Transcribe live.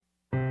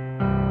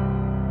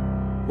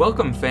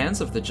Welcome,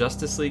 fans of the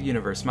Justice League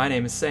universe. My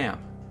name is Sam.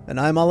 And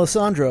I'm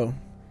Alessandro.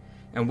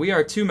 And we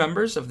are two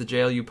members of the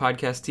JLU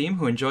podcast team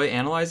who enjoy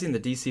analyzing the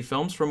DC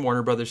films from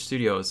Warner Brothers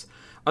Studios.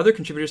 Other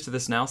contributors to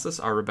this analysis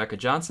are Rebecca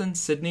Johnson,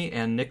 Sydney,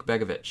 and Nick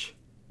Begovich.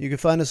 You can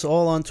find us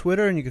all on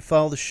Twitter, and you can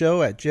follow the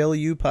show at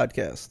JLU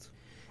Podcast.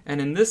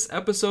 And in this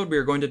episode, we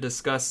are going to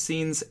discuss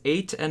scenes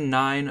 8 and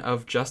 9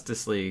 of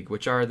Justice League,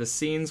 which are the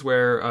scenes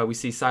where we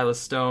see Silas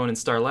Stone and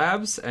Star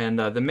Labs, and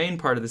the main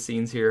part of the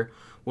scenes here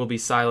will be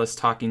Silas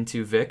talking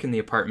to Vic in the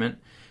apartment,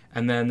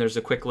 and then there's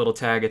a quick little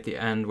tag at the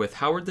end with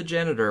Howard the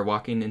janitor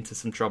walking into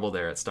some trouble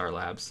there at Star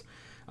Labs.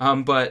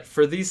 But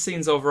for these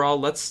scenes overall,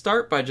 let's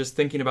start by just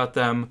thinking about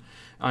them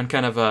on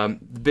kind of a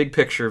big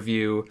picture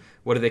view.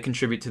 What do they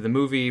contribute to the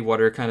movie? What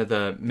are kind of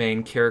the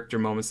main character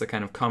moments that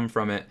kind of come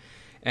from it?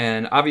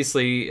 And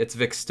obviously, it's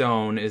Vic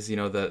Stone is,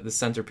 the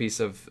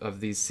centerpiece of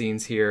these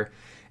scenes here.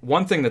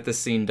 One thing that this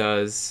scene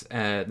does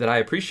that I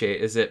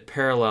appreciate is it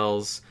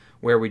parallels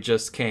where we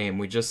just came.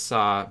 We just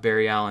saw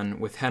Barry Allen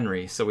with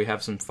Henry, so we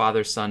have some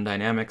father-son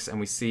dynamics, and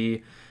we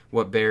see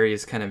what Barry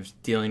is kind of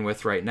dealing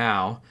with right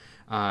now.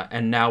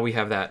 And now we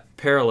have that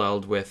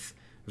paralleled with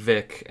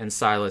Vic and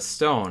Silas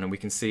Stone, and we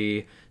can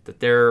see that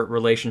their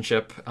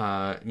relationship,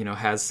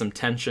 has some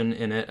tension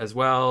in it as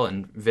well,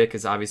 and Vic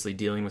is obviously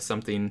dealing with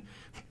something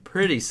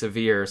pretty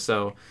severe.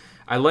 So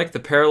I like the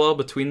parallel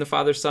between the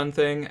father-son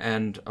thing,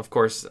 and of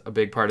course, a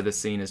big part of this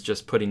scene is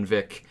just putting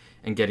Vic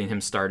and getting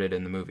him started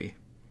in the movie.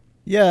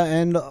 Yeah,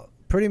 and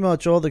pretty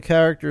much all the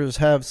characters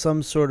have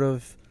some sort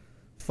of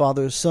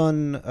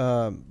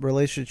father-son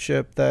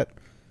relationship that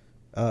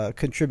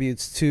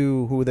contributes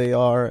to who they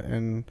are,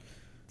 and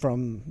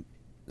from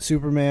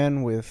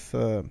Superman with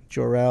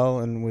Jor-El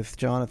and with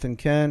Jonathan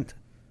Kent,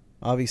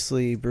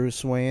 obviously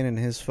Bruce Wayne and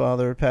his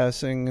father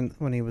passing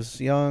when he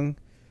was young,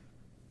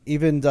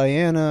 even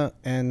Diana,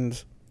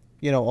 and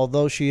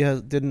although she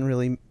didn't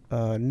really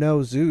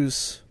know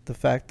Zeus, the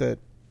fact that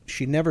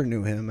she never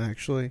knew him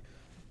actually,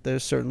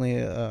 there's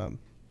certainly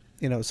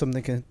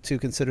something to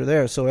consider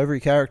there. So every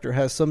character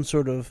has some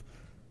sort of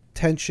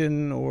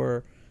tension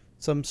or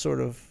some sort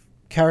of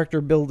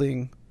character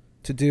building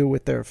to do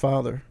with their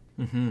father.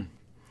 Mm-hmm.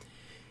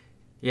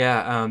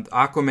 Yeah,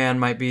 Aquaman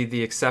might be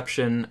the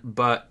exception,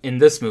 but in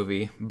this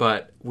movie,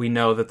 but we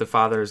know that the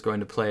father is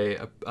going to play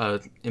a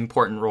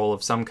important role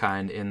of some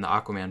kind in the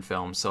Aquaman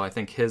film, so I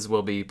think his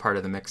will be part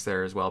of the mix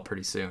there as well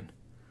pretty soon.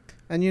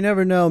 And you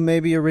never know,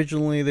 maybe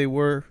originally they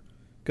were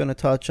going to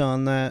touch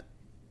on that,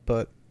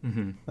 but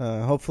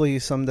hopefully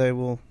someday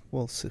we'll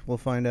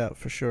find out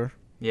for sure.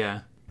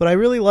 Yeah. But I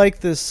really like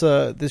this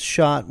this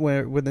shot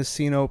when this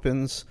scene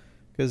opens,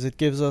 because it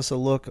gives us a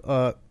look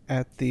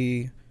at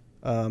the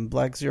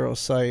Black Zero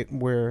site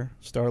where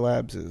Star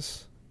Labs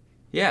is.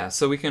 Yeah,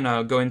 so we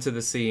can go into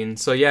the scene.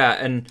 So yeah,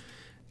 and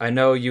I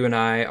know you and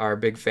I are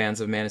big fans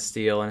of Man of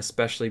Steel, and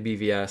especially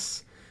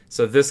BVS.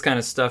 So this kind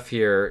of stuff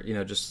here,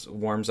 just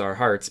warms our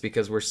hearts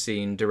because we're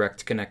seeing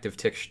direct connective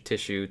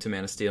tissue to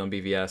Man of Steel and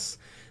BVS.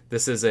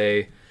 This is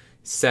a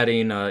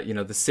setting, the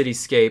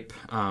cityscape,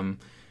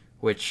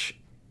 which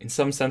in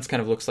some sense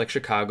kind of looks like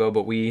Chicago,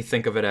 but we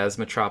think of it as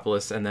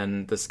Metropolis, and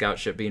then the scout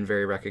ship being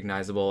very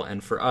recognizable.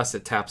 And for us,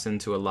 it taps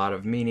into a lot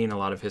of meaning, a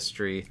lot of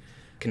history,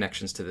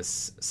 connections to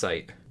this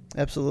site.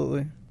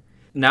 Absolutely.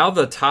 Now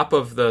the top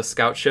of the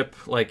scout ship,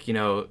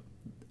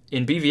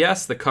 in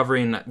BVS, the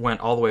covering went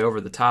all the way over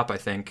the top, I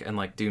think, and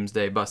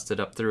Doomsday busted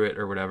up through it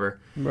or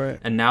whatever. Right.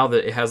 And now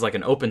that it has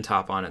an open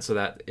top on it, so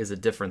that is a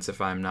difference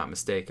if I'm not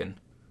mistaken.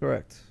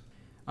 Correct.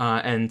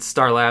 And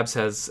Star Labs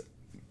has,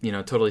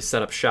 totally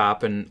set up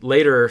shop. And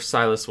later,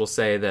 Silas will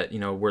say that,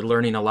 we're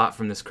learning a lot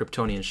from this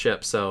Kryptonian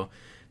ship. So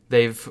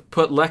they've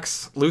put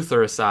Lex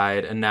Luthor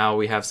aside, and now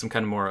we have some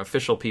kind of more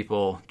official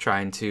people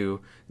trying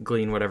to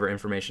glean whatever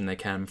information they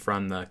can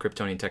from the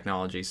Kryptonian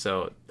technology.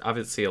 So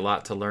obviously a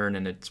lot to learn,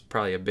 and it's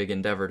probably a big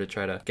endeavor to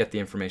try to get the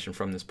information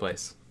from this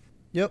place.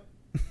 Yep.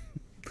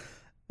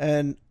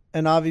 And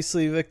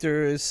obviously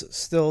Victor is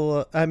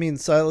still,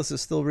 Silas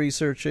is still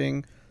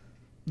researching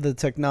the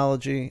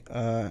technology,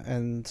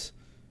 and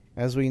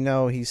as we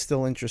know, he's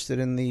still interested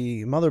in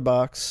the mother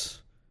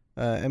box,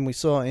 and we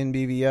saw in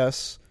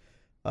BVS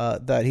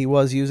that he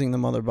was using the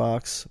mother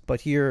box,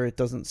 but here it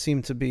doesn't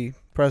seem to be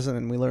present,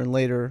 and we learn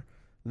later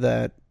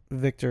that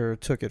Victor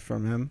took it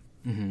from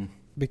him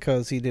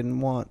because he didn't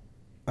want,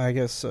 I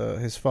guess,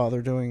 his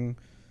father doing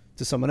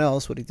to someone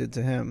else what he did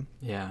to him.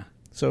 Yeah.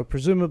 So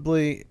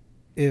presumably,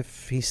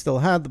 if he still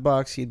had the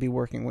box, he'd be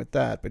working with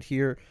that, but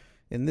here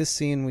in this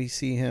scene, we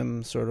see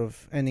him sort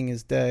of ending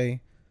his day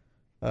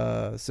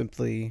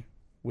simply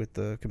with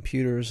the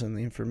computers and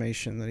the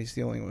information that he's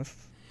dealing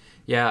with.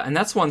 Yeah, and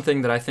that's one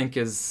thing that I think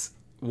is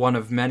one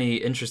of many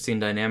interesting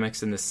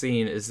dynamics in the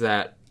scene, is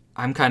that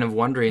I'm kind of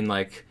wondering,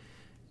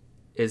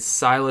 is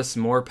Silas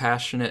more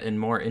passionate and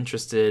more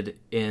interested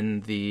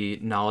in the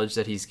knowledge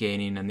that he's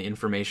gaining and the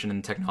information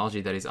and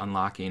technology that he's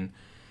unlocking,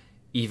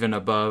 even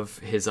above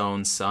his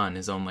own son,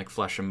 his own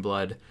flesh and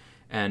blood?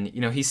 And,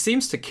 he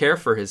seems to care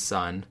for his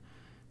son,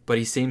 but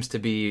he seems to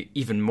be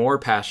even more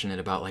passionate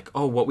about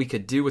what we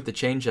could do with the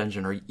change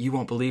engine, or you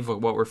won't believe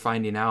what we're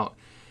finding out.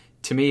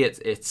 to me,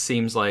 it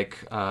seems like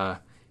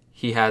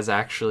he has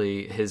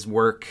actually his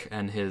work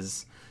and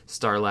his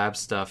Star Lab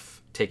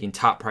stuff taking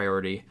top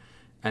priority,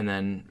 and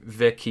then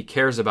Vic he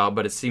cares about,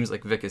 but it seems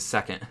like Vic is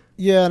second.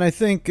 Yeah, and I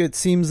think it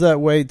seems that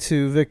way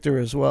to Victor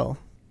as well.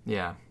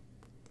 Yeah.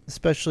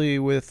 Especially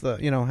with,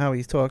 how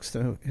he talks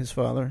to his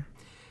father.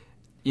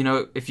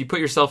 If you put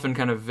yourself in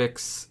kind of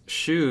Vic's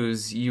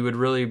shoes, you would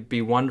really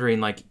be wondering,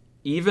 like,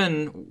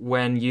 even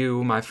when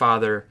you, my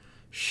father,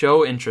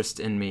 show interest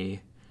in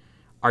me,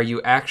 are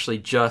you actually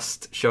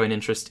just showing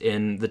interest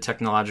in the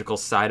technological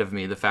side of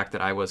me, the fact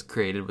that I was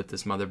created with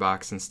this mother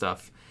box and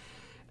stuff?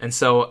 And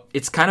so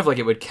it's kind of like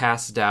it would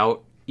cast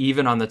doubt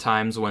even on the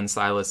times when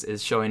Silas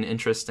is showing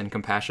interest and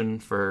compassion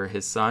for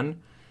his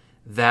son.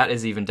 That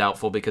is even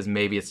doubtful because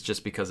maybe it's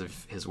just because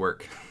of his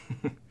work.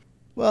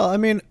 Well, I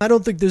mean, I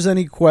don't think there's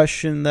any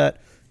question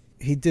that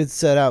he did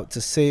set out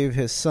to save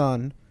his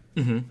son.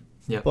 Mm-hmm.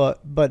 Yep.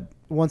 But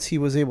once he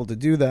was able to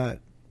do that,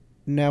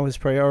 now his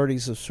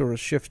priorities have sort of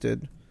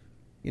shifted.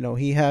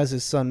 He has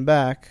his son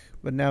back,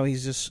 but now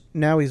he's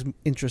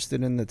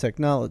interested in the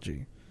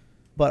technology.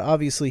 But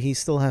obviously he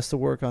still has to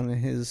work on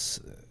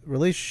his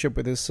relationship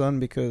with his son,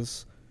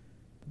 because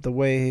the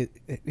way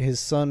his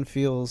son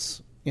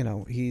feels,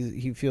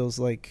 he feels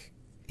like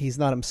he's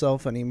not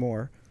himself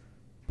anymore.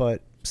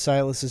 But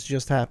Silas is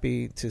just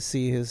happy to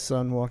see his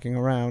son walking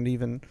around,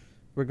 even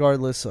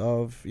regardless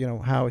of,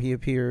 how he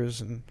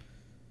appears and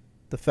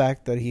the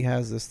fact that he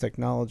has this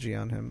technology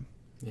on him.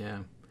 Yeah.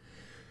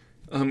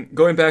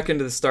 Going back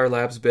into the Star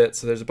Labs bit,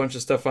 so there's a bunch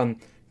of stuff on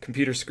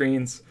computer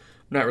screens.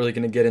 I'm not really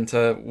going to get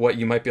into what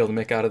you might be able to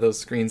make out of those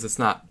screens. It's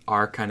not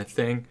our kind of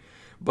thing.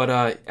 But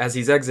as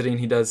he's exiting,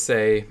 he does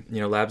say,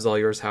 lab's all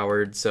yours,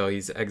 Howard. So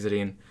he's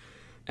exiting.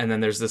 And then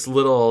there's this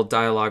little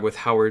dialogue with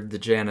Howard the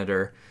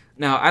janitor.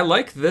 Now, I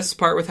like this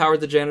part with Howard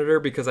the janitor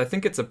because I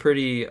think it's a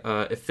pretty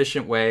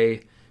efficient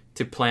way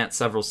to plant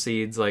several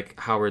seeds. Like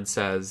Howard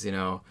says,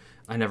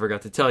 I never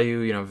got to tell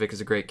you, Vic is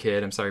a great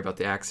kid. I'm sorry about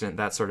the accident,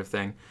 that sort of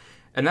thing.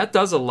 And that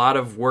does a lot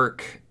of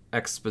work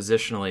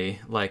expositionally.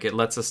 Like, it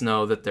lets us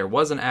know that there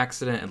was an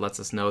accident. It lets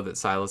us know that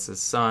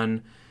Silas's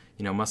son,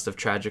 must have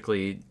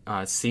tragically,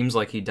 seems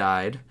like he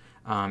died.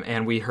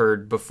 And we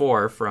heard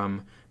before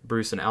from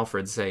Bruce and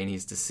Alfred saying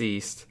he's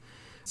deceased.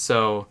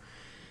 So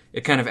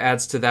it kind of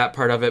adds to that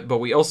part of it. But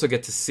we also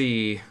get to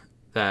see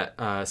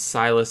that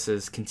Silas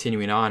is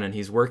continuing on and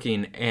he's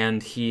working,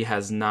 and he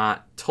has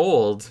not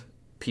told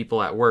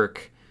people at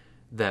work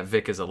that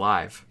Vic is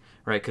alive.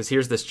 Right, because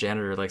here's this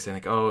janitor saying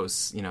it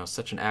was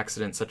such an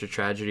accident, such a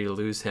tragedy to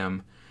lose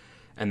him,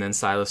 and then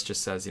Silas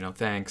just says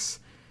thanks.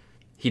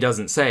 He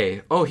doesn't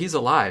say he's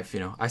alive.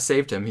 I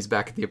saved him. He's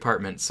back at the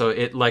apartment. So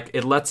it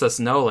lets us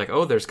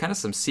know there's kind of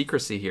some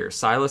secrecy here.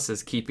 Silas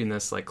is keeping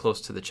this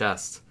close to the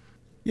chest.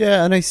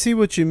 Yeah, and I see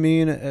what you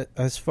mean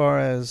as far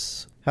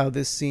as how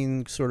this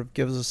scene sort of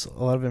gives us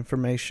a lot of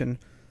information.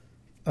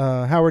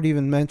 Howard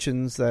even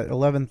mentions that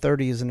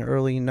 11:30 is an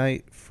early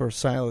night for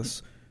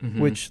Silas. Mm-hmm.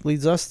 Which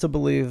leads us to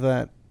believe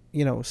that,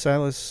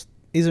 Silas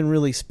isn't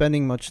really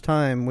spending much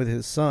time with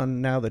his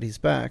son now that he's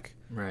back.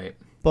 Right.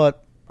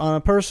 But on a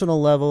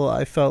personal level,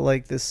 I felt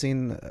like this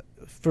scene,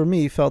 for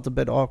me, felt a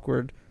bit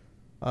awkward.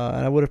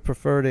 And I would have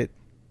preferred it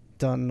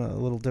done a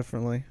little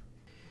differently.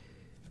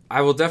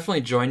 I will definitely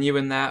join you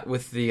in that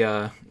with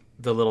the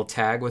little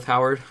tag with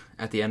Howard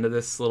at the end of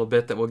this little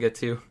bit that we'll get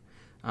to.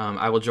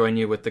 I will join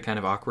you with the kind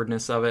of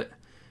awkwardness of it.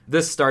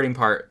 This starting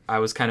part, I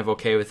was kind of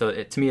okay with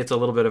it. To me, it's a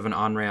little bit of an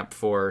on-ramp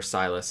for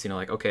Silas.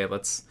 Okay,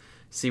 let's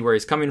see where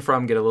he's coming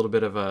from, get a little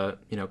bit of a,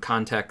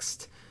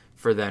 context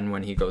for then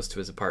when he goes to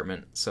his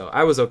apartment. So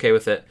I was okay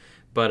with it.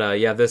 But,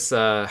 this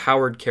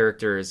Howard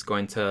character is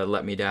going to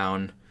let me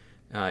down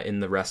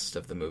in the rest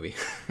of the movie.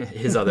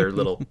 His other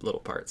little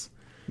parts.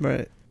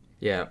 Right.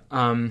 Yeah.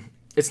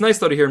 It's nice,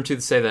 though, to hear him, too,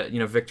 to say that,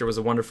 Victor was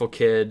a wonderful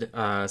kid.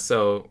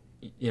 So,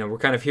 we're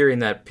kind of hearing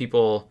that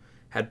people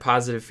had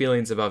positive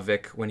feelings about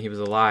Vic when he was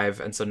alive,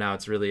 and so now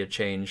it's really a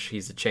change.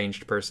 He's a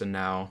changed person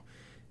now,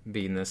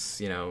 being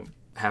this,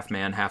 half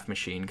man, half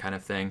machine kind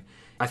of thing.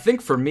 I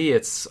think for me,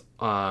 it's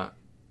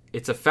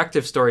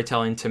effective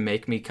storytelling to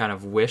make me kind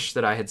of wish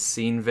that I had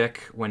seen Vic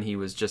when he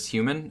was just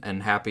human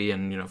and happy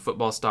and,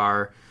 football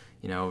star,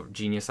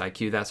 genius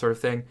IQ, that sort of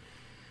thing.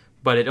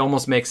 But it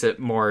almost makes it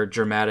more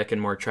dramatic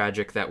and more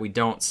tragic that we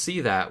don't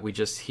see that. We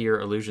just hear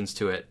allusions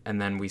to it,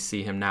 and then we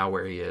see him now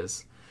where he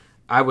is.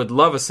 I would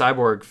love a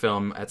Cyborg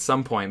film at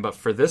some point, but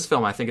for this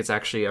film, I think it's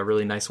actually a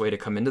really nice way to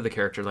come into the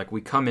character.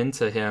 We come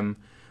into him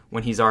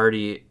when he's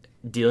already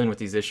dealing with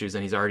these issues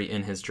and he's already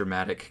in his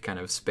dramatic kind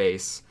of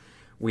space.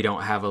 We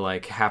don't have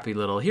a happy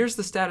little, here's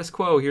the status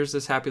quo, here's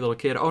this happy little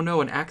kid. Oh no,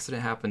 an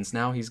accident happens.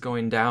 Now he's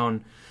going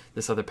down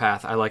this other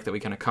path. I like that we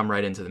kind of come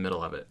right into the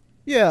middle of it.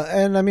 Yeah,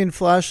 and I mean,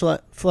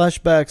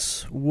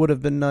 flashbacks would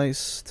have been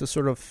nice to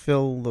sort of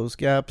fill those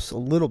gaps a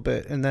little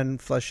bit and then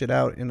flesh it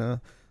out in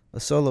a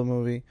solo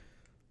movie.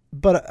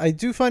 But I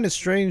do find it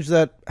strange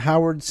that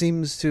Howard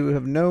seems to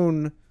have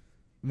known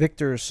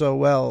Victor so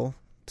well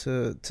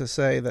to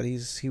say that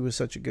he was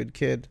such a good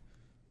kid.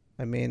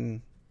 I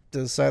mean,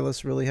 does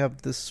Silas really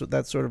have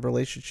that sort of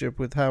relationship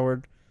with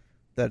Howard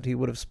that he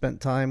would have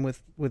spent time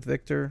with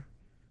Victor.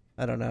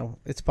 I don't know.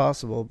 It's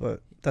possible,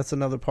 but that's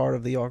another part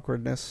of the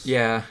awkwardness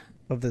Yeah.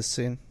 of this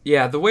scene.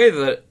 Yeah, the way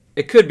that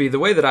it could be, the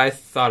way that I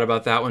thought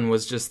about that one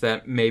was just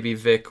that maybe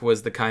Vic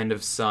was the kind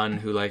of son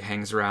who like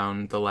hangs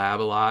around the lab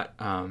a lot.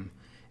 And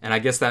I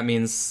guess that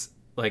means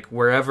like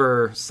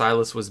wherever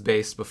Silas was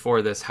based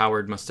before this,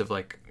 Howard must have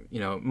like,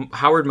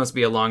 Howard must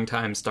be a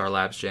long-time Star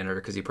Labs janitor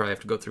because you probably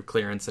have to go through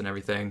clearance and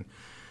everything.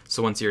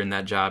 So once you're in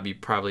that job, you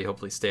probably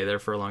hopefully stay there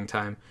for a long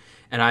time.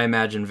 And I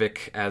imagine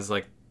Vic as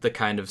like the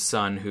kind of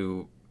son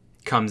who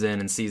comes in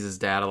and sees his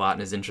dad a lot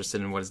and is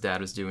interested in what his dad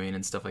was doing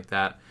and stuff like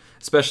that.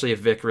 Especially if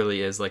Vic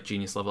really is like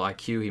genius level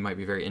IQ, he might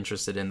be very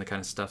interested in the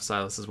kind of stuff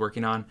Silas is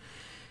working on.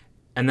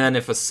 And then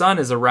if a son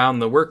is around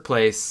the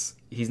workplace,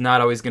 he's not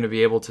always going to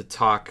be able to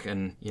talk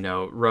and,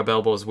 rub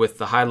elbows with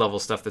the high level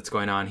stuff that's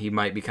going on. He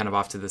might be kind of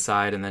off to the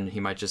side, and then he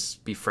might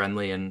just be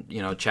friendly and,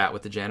 chat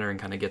with the janitor and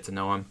kind of get to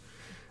know him.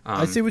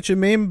 I see what you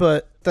mean,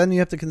 but then you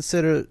have to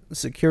consider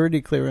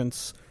security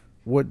clearance.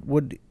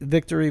 Would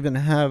Victor even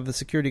have the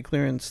security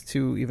clearance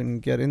to even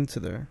get into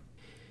there?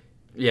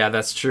 Yeah,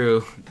 that's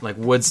true. Like,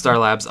 would Star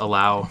Labs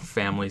allow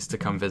families to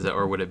come visit,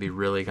 or would it be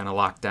really kind of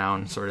locked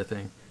down sort of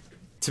thing?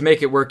 To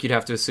make it work, you'd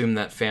have to assume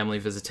that family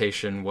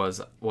visitation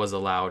was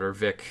allowed, or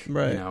Vic,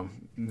 right.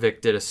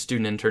 Vic did a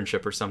student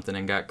internship or something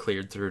and got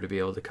cleared through to be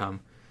able to come.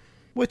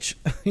 Which,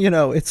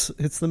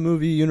 it's the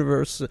movie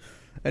universe.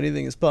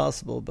 Anything is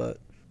possible, but...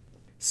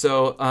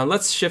 So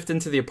let's shift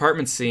into the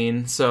apartment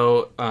scene.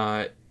 So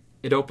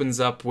it opens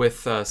up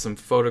with some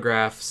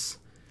photographs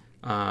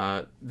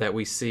that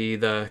we see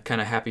the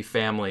kind of happy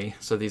family.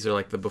 So these are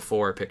like the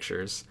before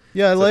pictures.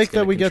 Yeah, I so like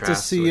that we get to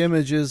see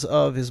images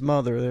of his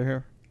mother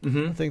there.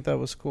 Mm-hmm. I think that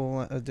was a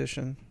cool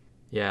addition.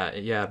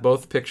 Yeah.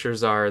 Both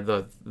pictures are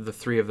the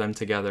three of them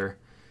together.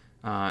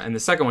 And the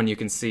second one you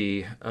can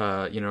see,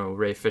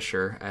 Ray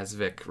Fisher as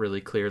Vic really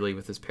clearly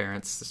with his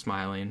parents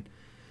smiling.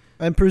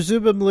 And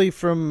presumably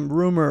from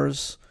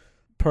rumors,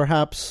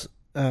 perhaps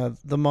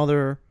the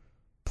mother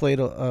played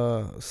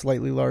a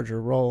slightly larger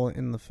role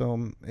in the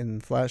film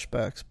in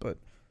flashbacks, but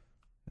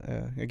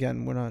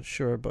again, we're not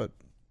sure. But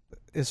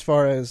as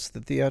far as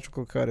the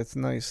theatrical cut, it's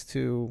nice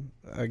to,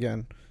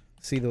 again,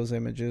 see those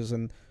images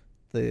and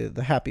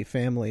the happy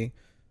family,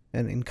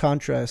 and in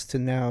contrast to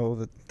now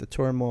the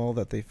turmoil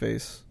that they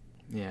face.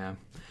 Yeah.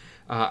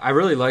 I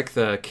really like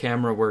the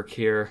camera work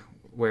here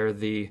where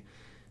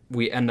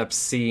we end up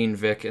seeing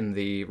Vic in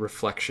the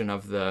reflection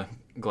of the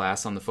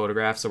glass on the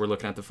photograph. So we're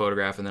looking at the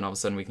photograph, and then all of a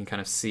sudden we can kind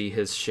of see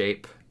his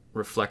shape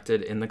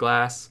reflected in the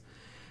glass.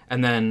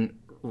 And then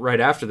right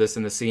after this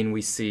in the scene,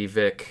 we see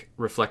Vic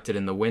reflected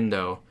in the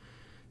window.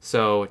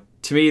 So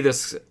to me,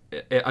 this,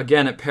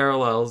 again, it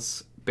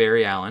parallels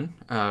Barry Allen,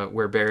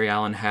 where Barry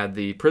Allen had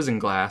the prison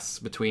glass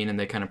between, and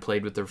they kind of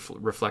played with the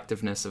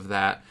reflectiveness of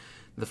that.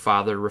 The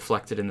father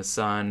reflected in the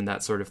son and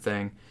that sort of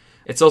thing.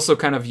 It's also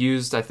kind of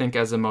used, I think,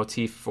 as a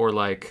motif for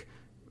like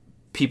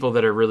people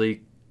that are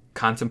really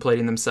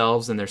contemplating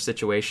themselves and their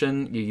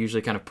situation. You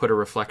usually kind of put a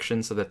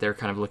reflection so that they're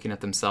kind of looking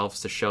at themselves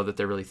to show that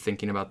they're really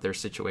thinking about their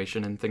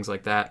situation and things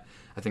like that.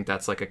 I think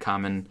that's like a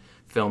common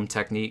film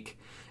technique.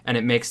 And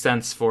it makes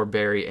sense for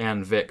Barry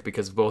and Vic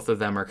because both of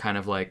them are kind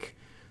of like,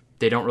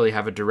 they don't really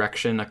have a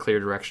clear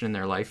direction in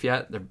their life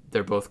yet.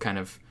 They're both kind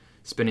of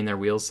spinning their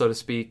wheels, so to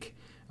speak.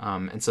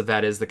 And so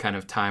that is the kind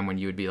of time when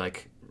you would be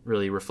like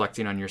really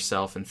reflecting on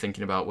yourself and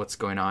thinking about what's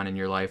going on in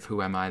your life,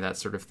 who am I, that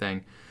sort of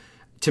thing.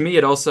 To me,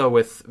 it also,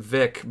 with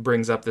Vic,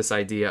 brings up this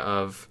idea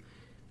of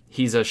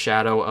he's a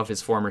shadow of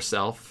his former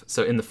self.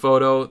 So in the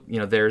photo,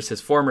 there's his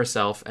former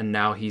self, and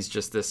now he's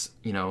just this,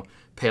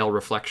 pale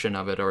reflection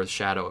of it, or a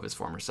shadow of his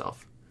former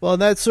self. Well,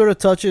 that sort of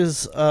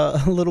touches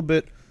a little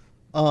bit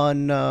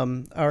on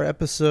our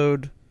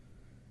episode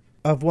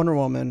of Wonder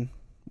Woman,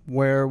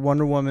 where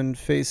Wonder Woman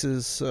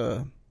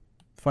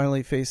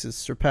finally faces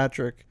Sir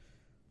Patrick.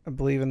 I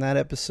believe in that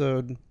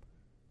episode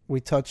we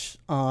touched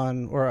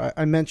on, or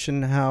I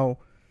mentioned how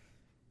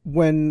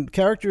when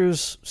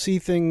characters see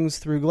things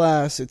through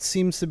glass, it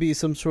seems to be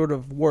some sort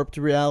of warped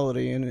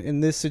reality. And in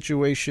this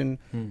situation,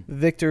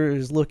 Victor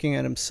is looking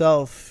at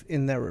himself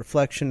in that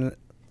reflection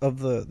of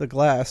the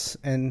glass.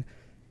 And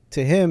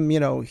to him,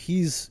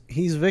 he's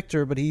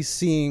Victor, but he's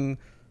seeing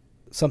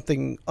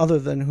something other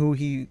than who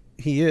he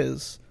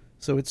is.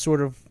 So it's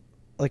sort of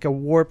like a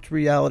warped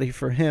reality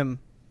for him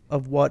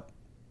of what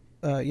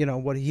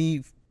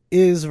he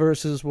is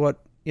versus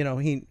what,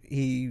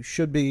 he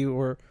should be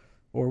or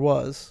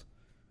was.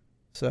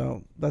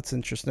 So that's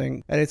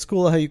interesting. And it's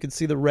cool how you can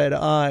see the red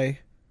eye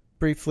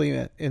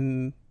briefly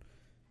in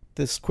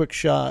this quick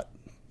shot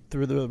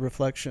through the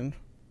reflection.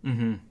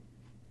 Mm-hmm.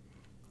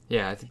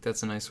 Yeah, I think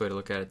that's a nice way to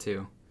look at it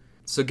too.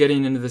 So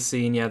getting into the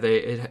scene,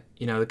 it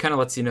kind of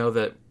lets you know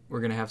that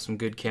we're going to have some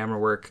good camera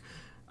work.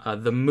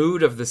 The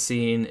mood of the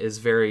scene is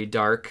very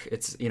dark.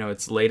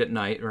 It's late at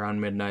night,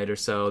 around midnight or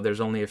so. There's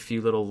only a few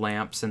little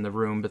lamps in the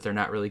room, but they're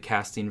not really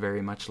casting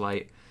very much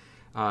light.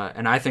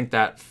 And I think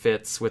that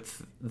fits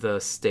with the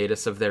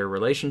status of their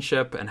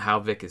relationship and how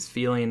Vic is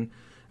feeling.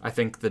 I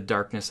think the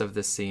darkness of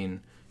this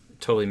scene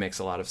totally makes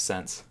a lot of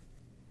sense.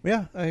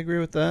 Yeah, I agree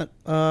with that.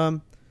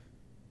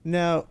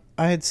 Now,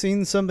 I had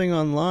seen something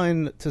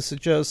online to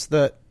suggest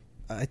that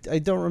I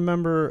don't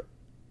remember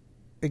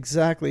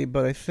exactly,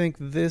 but I think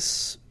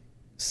this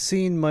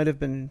scene might have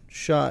been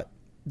shot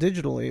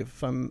digitally,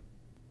 if I'm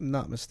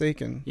not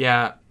mistaken.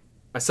 Yeah,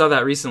 I saw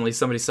that recently.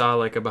 Somebody saw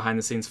like a behind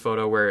the scenes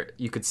photo where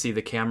you could see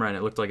the camera and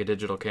it looked like a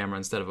digital camera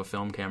instead of a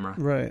film camera.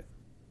 Right.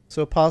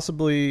 So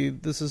possibly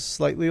this is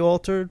slightly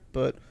altered,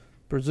 but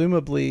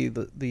presumably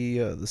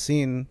the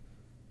scene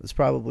is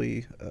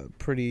probably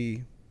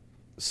pretty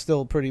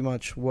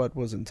much what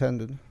was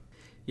intended.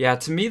 Yeah,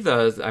 to me,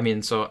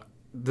 so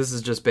this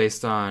is just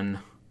based on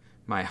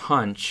my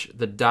hunch.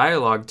 The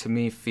dialogue to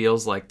me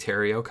feels like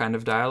Terrio kind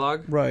of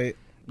dialogue. Right.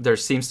 There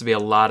seems to be a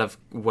lot of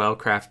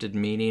well-crafted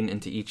meaning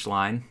into each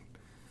line.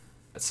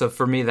 So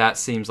for me, that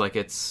seems like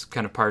it's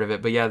kind of part of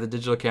it. But yeah, the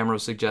digital camera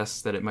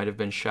suggests that it might have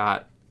been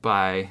shot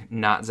by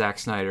not Zack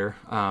Snyder.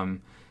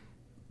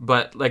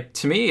 But like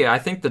to me, I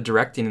think the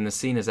directing in the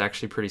scene is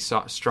actually pretty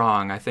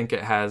strong. I think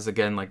it has,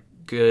 again, like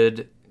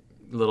good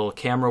little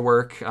camera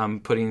work,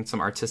 putting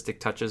some artistic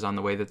touches on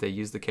the way that they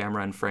use the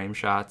camera and frame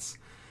shots.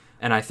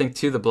 And I think,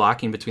 too, the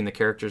blocking between the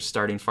characters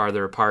starting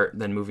farther apart,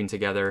 then moving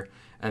together,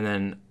 and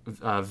then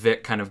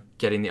Vic kind of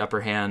getting the upper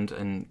hand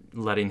and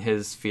letting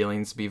his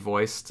feelings be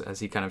voiced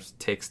as he kind of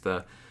takes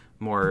the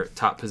more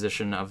top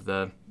position of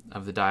the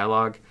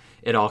dialogue.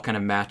 It all kind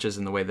of matches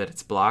in the way that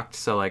it's blocked.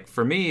 So, like,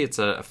 for me, it's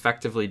a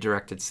effectively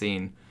directed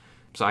scene.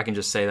 So I can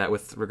just say that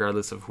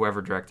regardless of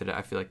whoever directed it,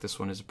 I feel like this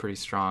one is a pretty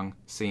strong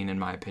scene, in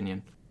my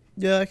opinion.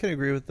 Yeah, I can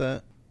agree with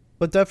that.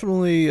 But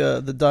definitely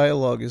the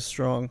dialogue is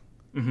strong.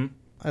 Mm-hmm.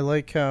 I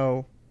like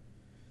how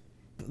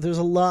there's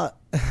a lot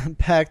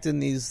packed in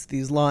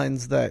these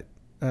lines that,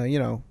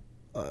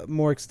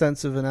 more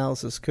extensive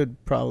analysis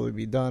could probably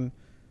be done.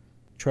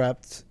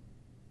 Trapped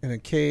in a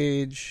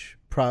cage,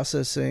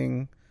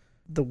 processing,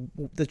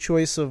 the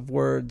choice of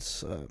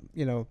words,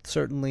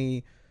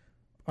 certainly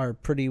are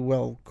pretty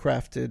well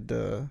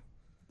crafted,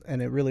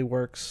 and it really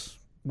works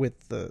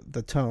with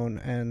the tone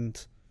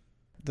and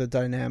the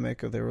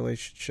dynamic of their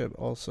relationship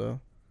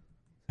also.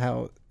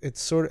 How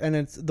it's sort of, and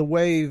it's the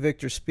way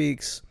Victor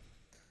speaks,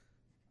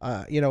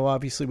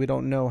 obviously we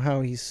don't know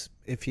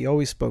if he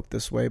always spoke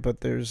this way, but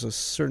there's a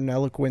certain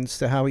eloquence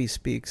to how he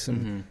speaks,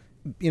 and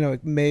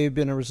it may have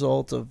been a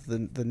result of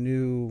the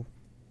new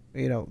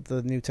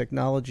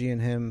technology in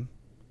him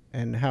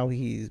and how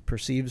he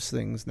perceives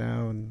things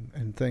now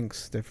and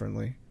thinks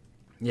differently.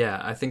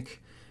 Yeah, I think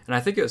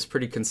it was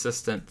pretty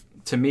consistent.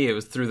 To me, it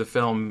was through the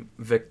film,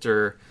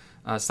 Victor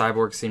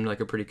Cyborg seemed like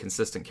a pretty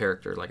consistent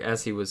character. Like,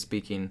 as he was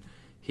speaking,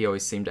 he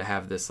always seemed to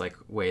have this like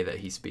way that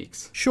he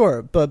speaks.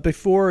 Sure, but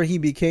before he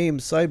became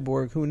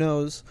Cyborg, who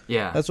knows?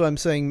 Yeah. That's why I'm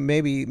saying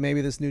maybe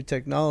this new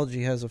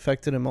technology has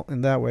affected him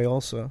in that way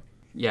also.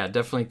 Yeah,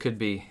 definitely could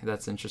be.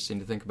 That's interesting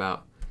to think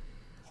about.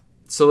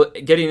 So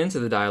getting into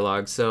the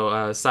dialogue,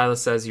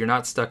 Silas says, "You're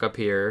not stuck up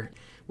here,"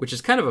 which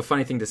is kind of a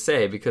funny thing to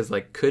say because,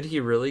 like, could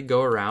he really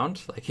go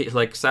around?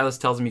 Like Silas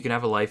tells him, "You can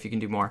have a life, you can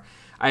do more."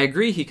 I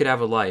agree, he could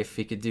have a life,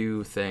 he could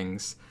do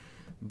things,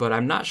 but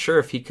I'm not sure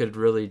if he could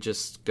really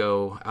just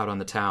go out on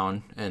the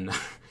town and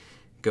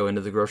go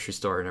into the grocery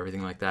store and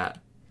everything like that.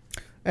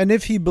 And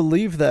if he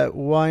believed that,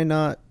 why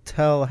not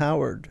tell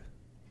Howard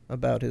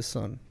about his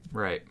son?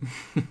 Right.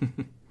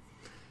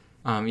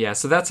 Yeah,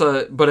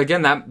 so but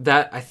again,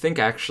 that I think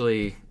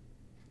actually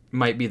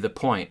might be the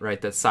point, right?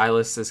 That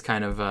Silas is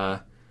kind of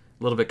a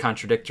little bit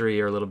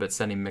contradictory or a little bit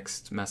sending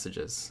mixed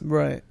messages.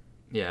 Right.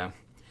 Yeah.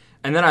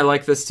 And then I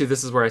like this too.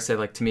 This is where I say,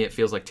 like, to me it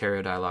feels like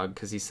Terrio dialogue,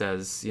 because he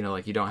says,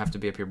 like, you don't have to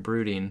be up here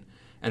brooding.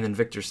 And then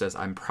Victor says,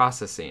 "I'm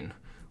processing,"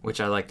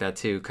 which I like that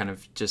too, kind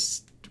of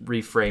just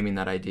reframing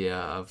that idea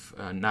of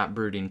not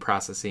brooding,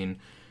 processing,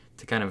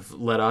 to kind of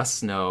let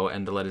us know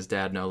and to let his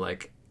dad know,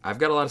 like, I've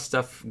got a lot of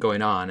stuff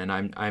going on and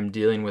I'm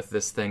dealing with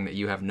this thing that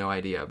you have no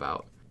idea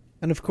about.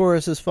 And of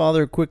course, his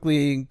father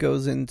quickly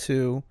goes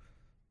into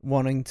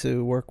wanting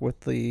to work with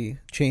the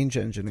change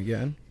engine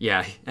again.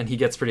 Yeah, and he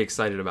gets pretty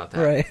excited about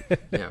that. Right.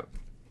 Yeah.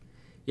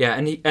 Yeah,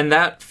 and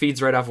that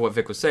feeds right off of what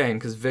Vic was saying,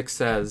 because Vic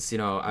says,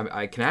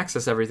 I can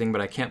access everything,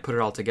 but I can't put it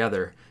all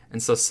together.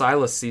 And so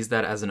Silas sees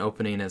that as an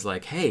opening, as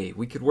like, hey,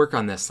 we could work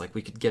on this. Like,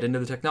 we could get into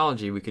the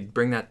technology. We could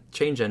bring that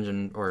change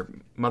engine or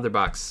mother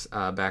box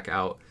back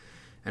out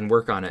and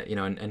work on it,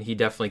 and he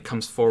definitely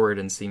comes forward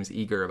and seems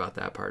eager about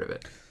that part of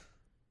it.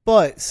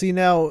 But, see,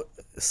 now,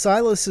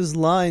 Silas's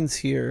lines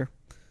here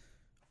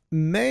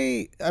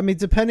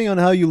depending on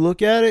how you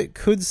look at it,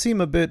 could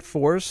seem a bit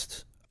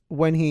forced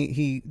when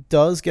he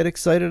does get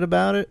excited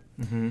about it.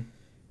 Mm-hmm.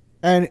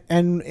 And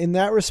in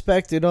that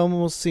respect, it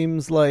almost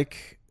seems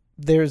like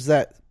there's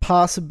that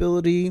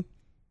possibility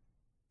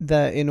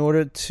that in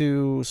order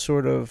to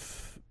sort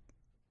of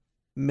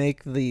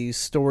make the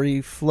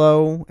story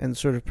flow and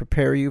sort of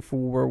prepare you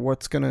for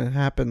what's going to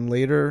happen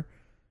later,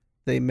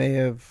 they may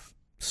have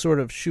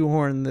sort of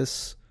shoehorned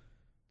this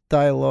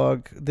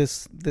dialogue,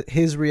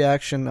 his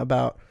reaction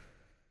about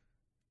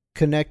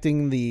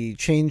connecting the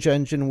change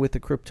engine with the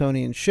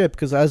Kryptonian ship,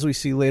 because as we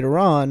see later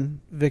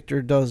on,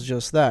 Victor does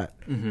just that.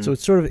 Mm-hmm. So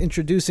it's sort of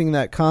introducing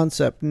that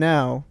concept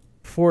now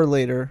for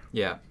later,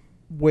 Yeah.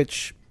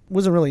 which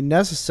wasn't really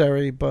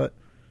necessary, but,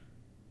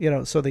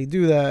 so they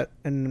do that,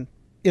 and,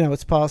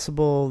 it's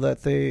possible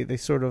that they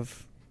sort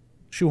of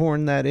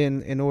shoehorn that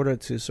in order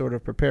to sort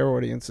of prepare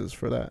audiences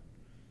for that.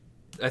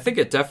 I think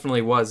it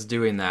definitely was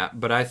doing that,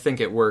 but I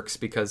think it works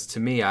because to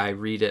me, I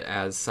read it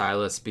as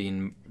Silas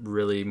being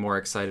really more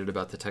excited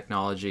about the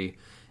technology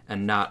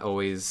and not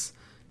always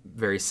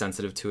very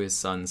sensitive to his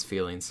son's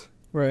feelings.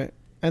 Right.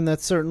 And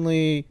that's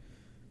certainly,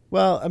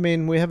 well, I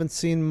mean, we haven't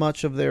seen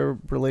much of their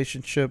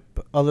relationship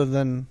other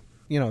than,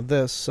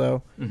 this.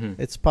 So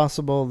it's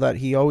possible that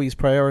he always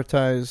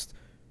prioritized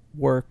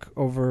work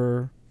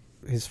over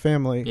his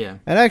family. Yeah.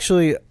 And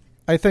actually,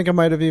 I think I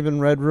might have even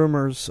read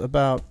rumors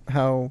about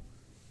how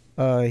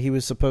he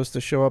was supposed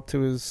to show up to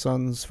his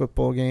son's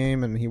football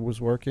game and he was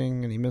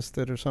working and he missed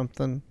it or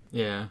something.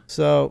 Yeah.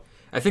 So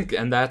I think,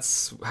 and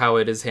that's how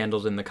it is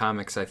handled in the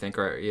comics, I think,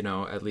 or,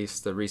 at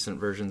least the recent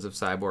versions of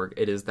Cyborg.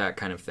 It is that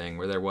kind of thing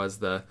where there was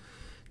the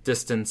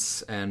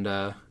distance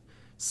and,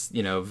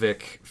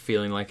 Vic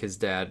feeling like his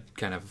dad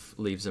kind of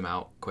leaves him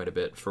out quite a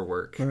bit for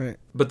work. Right.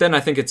 But then I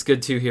think it's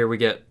good, too, here we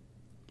get,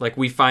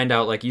 we find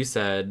out, like you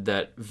said,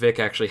 that Vic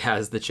actually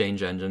has the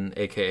change engine,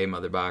 a.k.a.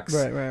 Mother Box.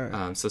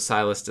 Right. So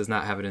Silas does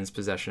not have it in his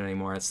possession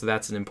anymore. So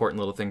that's an important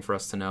little thing for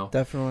us to know.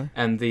 Definitely.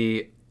 And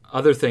the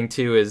other thing,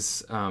 too,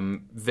 is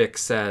Vic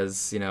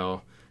says,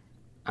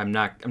 I'm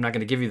not going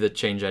to give you the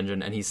change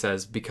engine. And he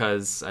says,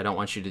 because I don't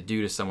want you to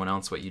do to someone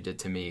else what you did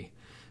to me.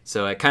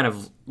 So it kind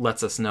of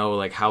lets us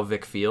know, how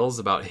Vic feels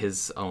about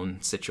his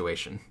own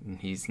situation. And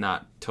he's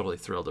not totally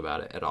thrilled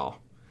about it at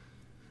all.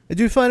 I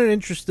do find it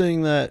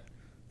interesting that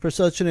for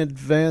such an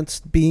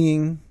advanced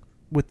being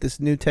with this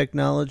new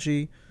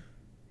technology,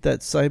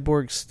 that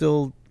Cyborg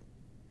still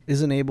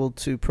isn't able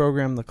to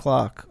program the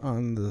clock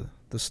on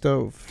the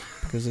stove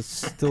because it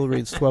still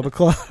reads 12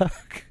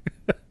 o'clock.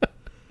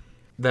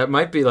 That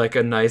might be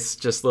a nice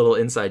just little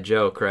inside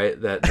joke, right?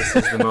 That this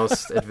is the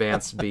most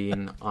advanced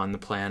being on the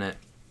planet.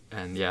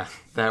 And yeah,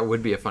 that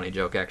would be a funny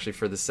joke actually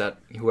for the set,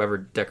 whoever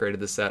decorated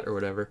the set or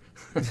whatever.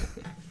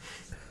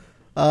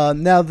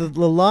 Now, the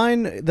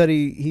line that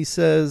he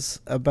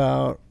says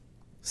about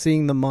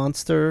seeing the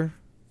monster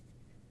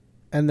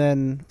and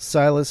then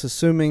Silas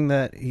assuming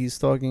that he's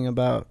talking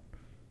about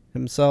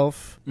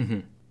himself,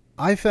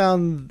 I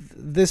found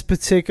this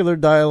particular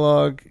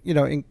dialogue,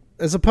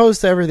 as opposed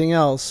to everything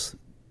else,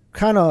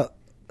 kind of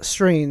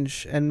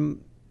strange.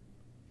 And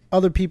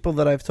other people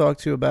that I've talked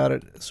to about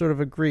it sort of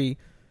agree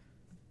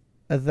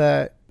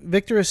that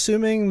Victor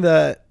says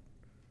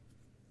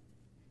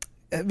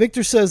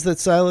that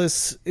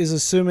Silas is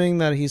assuming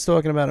that he's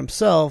talking about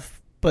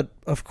himself, but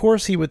of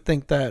course he would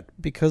think that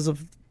because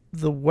of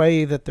the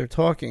way that they're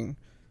talking.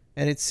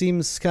 And it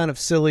seems kind of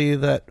silly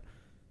that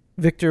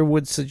Victor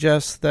would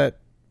suggest that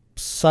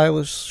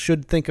Silas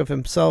should think of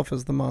himself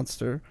as the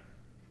monster.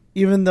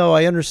 Even though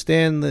I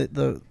understand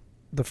the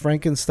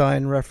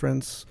Frankenstein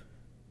reference,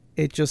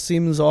 it just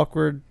seems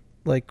awkward.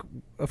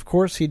 Of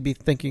course he'd be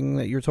thinking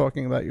that you're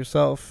talking about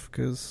yourself,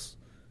 because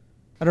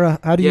I don't know.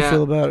 How do you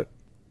feel about it?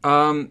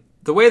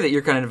 The way that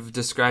you're kind of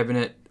describing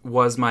it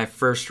was my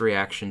first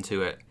reaction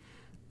to it.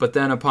 But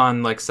then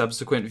upon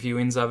subsequent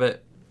viewings of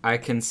it, I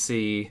can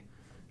see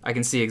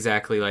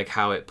exactly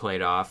how it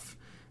played off.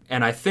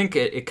 And I think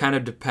it kind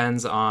of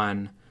depends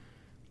on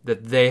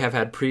that they have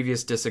had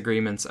previous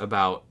disagreements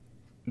about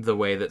the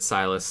way that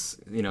Silas,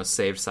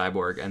 saved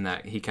Cyborg, and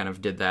that he kind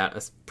of did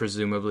that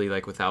presumably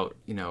without,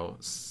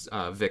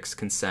 Vic's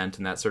consent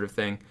and that sort of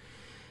thing.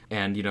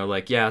 And,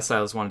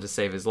 Silas wanted to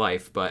save his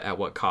life, but at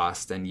what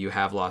cost? And you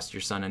have lost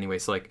your son anyway.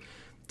 So,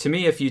 to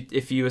me,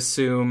 if you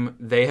assume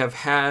they have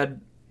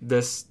had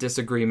this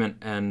disagreement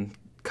and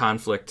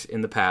conflict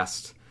in the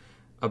past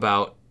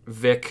about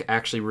Vic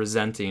actually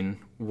resenting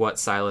what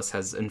Silas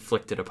has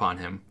inflicted upon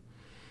him,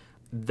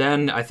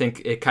 then I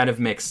think it kind of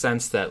makes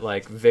sense that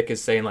Vic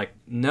is saying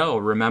no,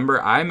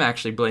 remember, I'm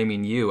actually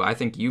blaming you. I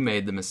think you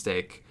made the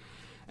mistake.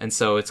 And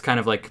so it's kind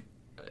of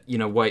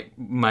what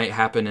might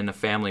happen in a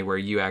family where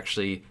you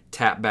actually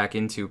tap back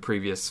into a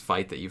previous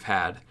fight that you've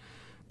had.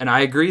 And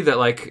I agree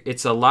that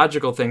it's a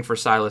logical thing for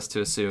Silas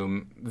to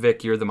assume,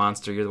 Vic, you're the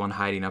monster, you're the one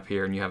hiding up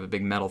here, and you have a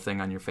big metal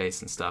thing on your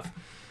face and stuff.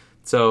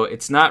 So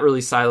it's not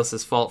really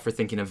Silas's fault for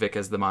thinking of Vic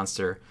as the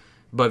monster,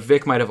 but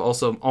Vic might have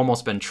also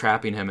almost been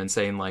trapping him and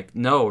saying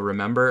no,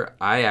 remember,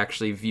 I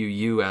actually view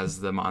you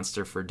as the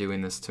monster for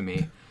doing this to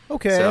me.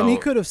 Okay, so and he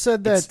could have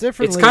said that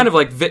differently. It's kind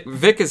of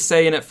Vic is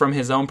saying it from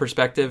his own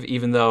perspective,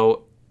 even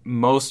though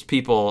most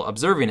people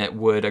observing it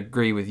would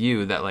agree with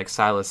you that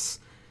Silas,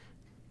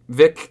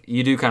 Vic,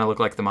 you do kind of look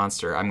like the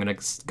monster. I'm going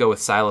to go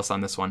with Silas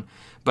on this one,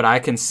 but I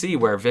can see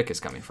where Vic is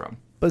coming from.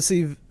 But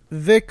see,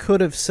 Vic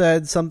could have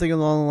said something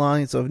along the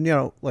lines of,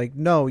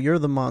 no, you're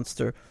the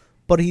monster.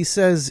 But he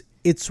says,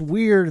 it's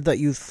weird that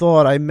you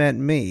thought I meant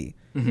me.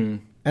 Mm-hmm.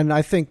 And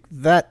I think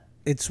that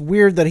it's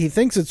weird that he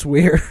thinks it's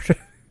weird.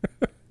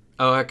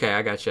 Oh, okay,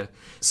 I gotcha.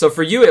 So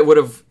for you, it would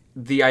have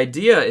the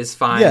idea is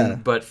fine, Yeah.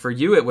 but for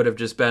you it would have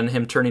just been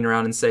him turning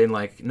around and saying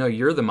like, "No,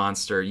 you're the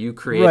monster. You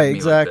created Right, me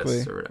exactly.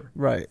 like this," or whatever.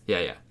 Right.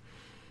 Yeah.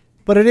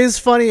 But it is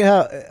funny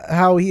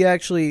how he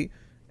actually,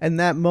 in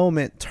that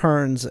moment,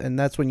 turns, and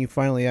that's when you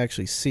finally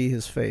actually see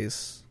his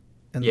face.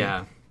 And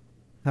Yeah.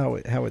 how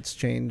it's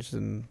changed.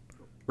 And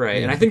Right,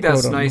 yeah, and I think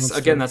that's quote, nice. monster.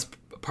 Again, that's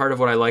part of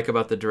what I like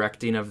about the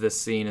directing of this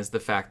scene is the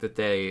fact that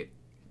they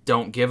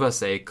don't give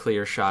us a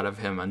clear shot of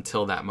him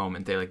until that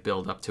moment. They like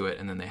build up to it,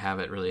 and then they have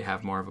it really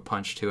have more of a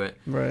punch to it.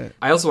 Right.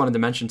 I also wanted to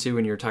mention too,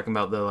 when you were talking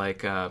about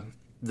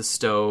the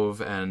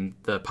stove and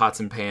the pots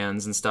and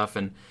pans and stuff,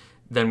 and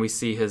then we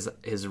see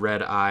his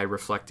red eye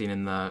reflecting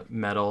in the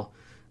metal,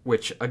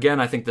 which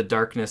again I think the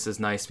darkness is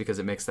nice because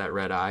it makes that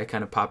red eye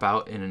kind of pop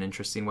out in an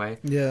interesting way.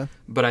 Yeah.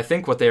 But I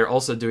think what they are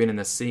also doing in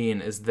this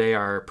scene is they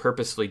are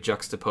purposefully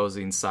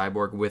juxtaposing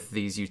Cyborg with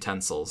these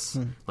utensils.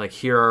 Like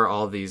here are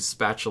all these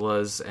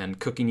spatulas and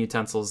cooking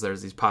utensils.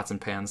 There's these pots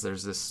and pans.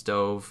 There's this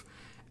stove,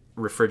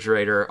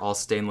 refrigerator, all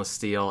stainless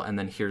steel, and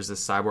then here's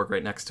this Cyborg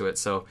right next to it.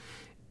 So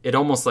it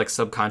almost like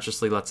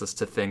subconsciously lets us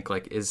to think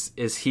like,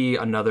 is he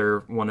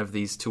another one of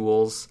these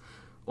tools,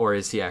 or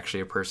is he actually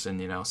a person?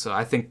 You know. So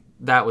I think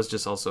that was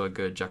just also a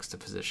good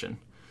juxtaposition.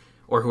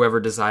 Or whoever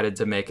decided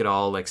to make it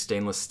all like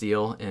stainless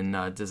steel in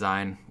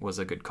design was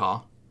a good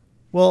call.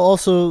 Well,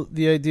 also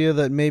the idea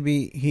that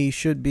maybe he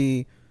should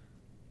be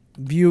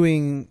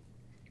viewing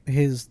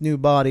his new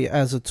body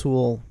as a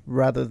tool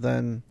rather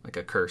than Like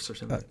a curse or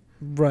something.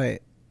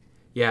 right.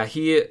 Yeah,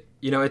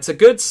 it's a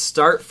good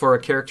start for a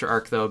character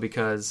arc though,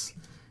 because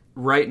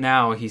right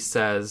now he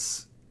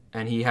says,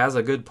 and he has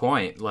a good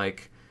point,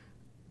 like,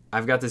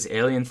 I've got this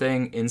alien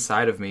thing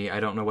inside of me. I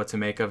don't know what to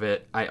make of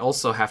it. I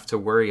also have to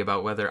worry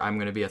about whether I'm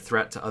going to be a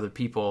threat to other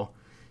people.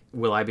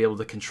 Will I be able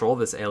to control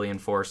this alien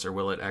force, or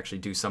will it actually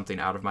do something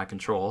out of my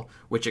control?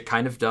 Which it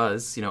kind of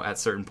does, at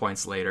certain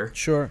points later.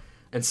 Sure.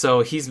 And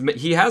so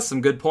he has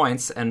some good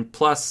points, and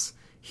plus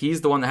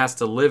he's the one that has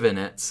to live in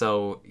it,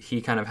 so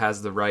he kind of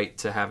has the right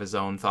to have his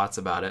own thoughts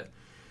about it.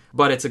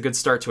 But it's a good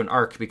start to an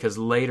arc, because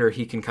later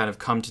he can kind of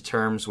come to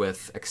terms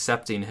with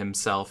accepting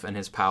himself and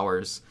his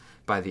powers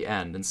by the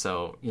end. And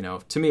so,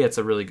 to me, it's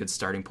a really good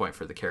starting point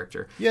for the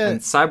character. Yeah.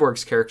 And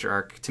Cyborg's character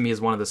arc, to me,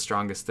 is one of the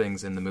strongest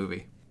things in the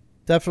movie.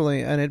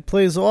 Definitely. And it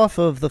plays off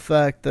of the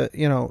fact that,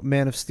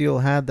 Man of Steel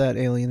had that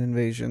alien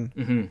invasion.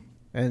 Mm-hmm.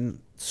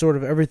 And sort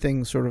of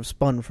everything sort of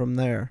spun from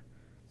there.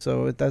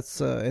 So that's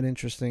an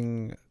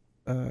interesting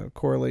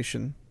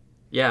correlation.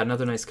 Yeah,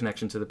 another nice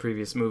connection to the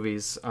previous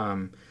movies.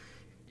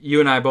 You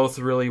and I both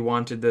really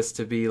wanted this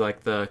to be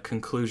like the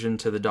conclusion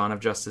to the Dawn of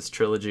Justice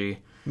trilogy.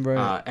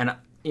 Right. And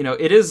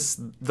it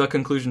is the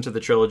conclusion to the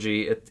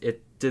trilogy.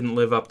 It didn't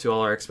live up to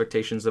all our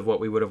expectations of what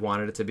we would have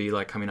wanted it to be,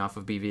 like coming off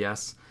of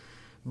BVS.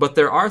 But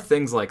there are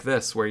things like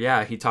this where,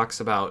 yeah, he talks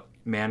about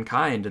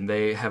mankind and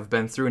they have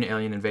been through an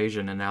alien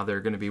invasion and now they're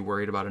going to be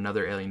worried about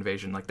another alien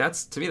invasion. Like,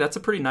 to me, that's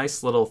a pretty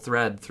nice little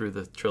thread through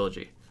the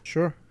trilogy.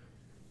 Sure.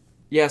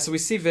 Yeah, so we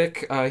see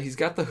Vic. He's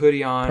got the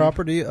hoodie on.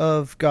 Property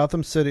of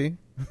Gotham City.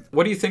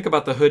 What do you think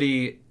about the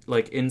hoodie,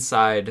 like,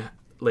 inside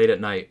late at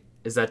night?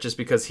 Is that just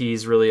because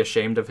he's really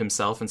ashamed of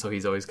himself and so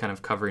he's always kind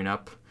of covering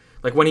up?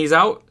 Like, when he's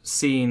out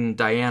seeing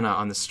Diana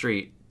on the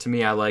street, to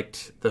me, I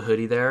liked the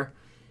hoodie there.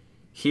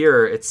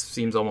 Here, it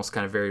seems almost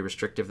kind of very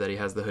restrictive that he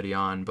has the hoodie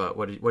on, but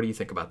what do you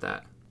think about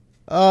that?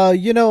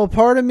 A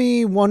part of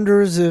me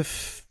wonders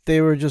if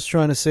they were just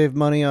trying to save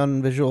money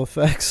on visual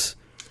effects.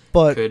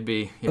 But, could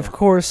be, yeah. Of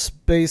course,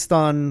 based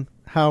on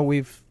how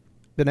we've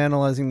been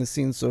analyzing the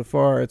scene so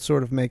far, it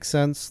sort of makes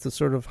sense to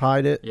sort of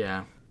hide it.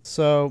 Yeah.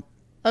 So,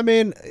 I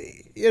mean,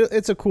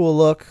 it's a cool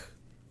look.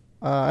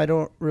 I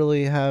don't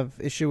really have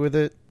issue with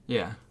it.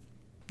 Yeah.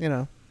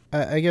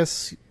 I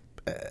guess,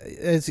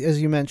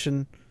 as you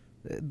mentioned,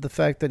 the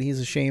fact that he's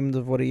ashamed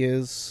of what he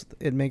is,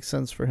 it makes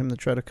sense for him to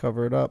try to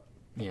cover it up.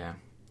 Yeah.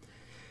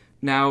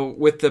 Now,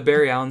 with the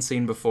Barry Allen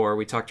scene before,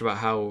 we talked about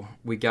how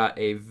we got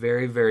a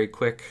very, very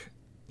quick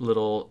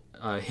little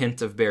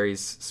hint of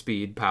Barry's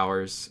speed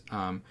powers,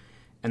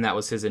 and that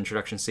was his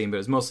introduction scene, but it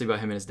was mostly about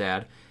him and his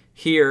dad.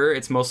 Here,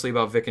 it's mostly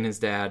about Vic and his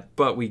dad,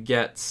 but we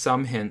get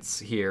some hints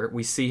here.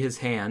 We see his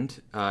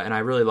hand, and I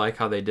really like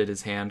how they did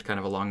his hand kind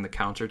of along the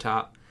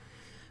countertop.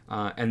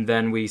 And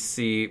then we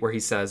see where he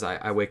says,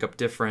 I wake up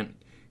different.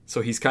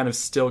 So he's kind of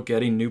still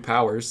getting new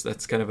powers.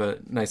 That's kind of a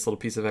nice little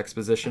piece of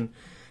exposition.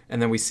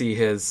 And then we see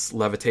his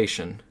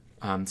levitation.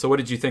 So what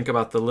did you think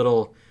about the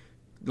little,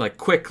 like,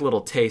 quick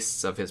little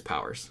tastes of his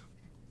powers?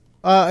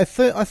 I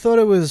thought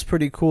it was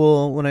pretty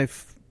cool when I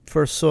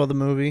first saw the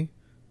movie.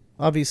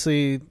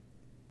 Obviously,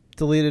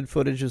 deleted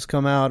footage has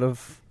come out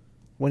of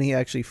when he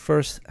actually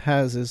first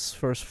has his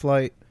first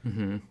flight.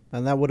 Mm-hmm.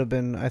 And that would have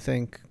been, I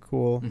think,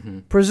 cool. Mm-hmm.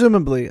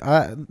 Presumably.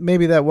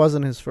 Maybe that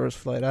wasn't his first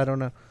flight. I don't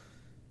know.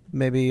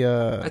 Maybe...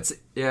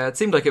 it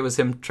seemed like it was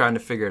him trying to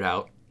figure it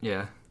out.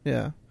 Yeah.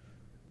 Yeah.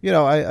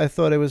 I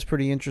thought it was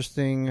pretty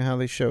interesting how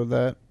they showed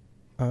that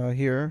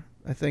here.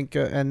 I think,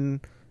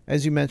 and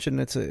as you mentioned,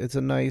 it's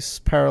a nice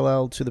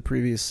parallel to the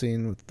previous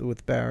scene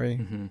with Barry.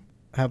 Mm-hmm.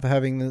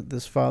 Having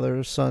this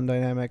father-son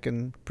dynamic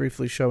and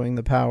briefly showing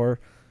the power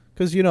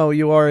because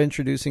you are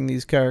introducing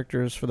these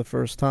characters for the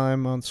first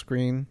time on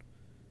screen.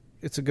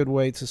 It's a good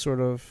way to sort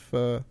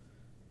of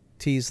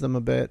tease them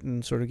a bit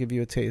and sort of give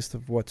you a taste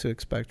of what to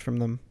expect from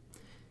them.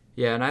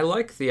 Yeah, and I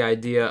like the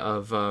idea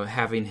of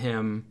having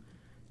him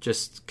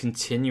just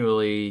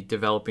continually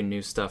developing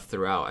new stuff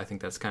throughout. I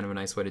think that's kind of a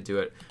nice way to do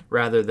it,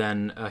 rather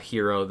than a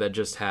hero that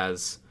just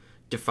has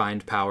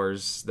defined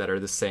powers that are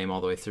the same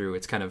all the way through.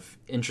 It's kind of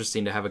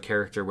interesting to have a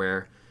character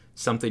where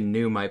something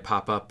new might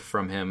pop up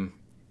from him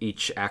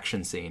each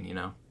action scene,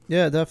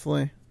 Yeah,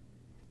 definitely.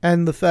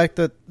 And the fact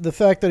that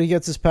he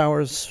got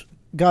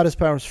his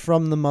powers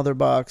from the Mother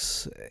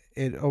Box,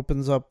 it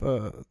opens up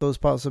those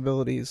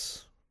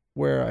possibilities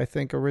where I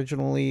think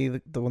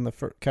originally when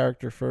the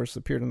character first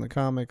appeared in the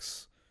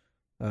comics,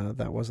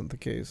 that wasn't the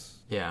case.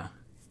 Yeah.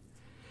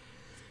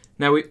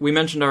 Now, we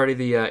mentioned already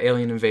the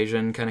alien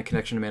invasion kind of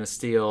connection to Man of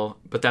Steel,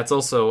 but that's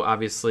also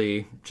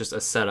obviously just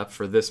a setup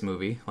for this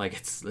movie. Like,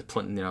 it's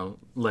letting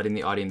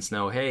the audience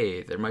know,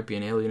 hey, there might be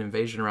an alien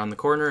invasion around the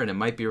corner, and it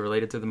might be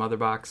related to the Mother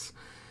Box.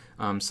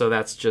 So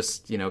that's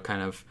just,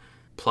 kind of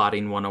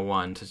plotting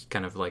 101 to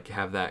kind of like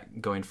have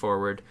that going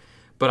forward.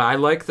 But I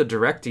like the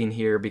directing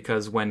here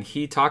because when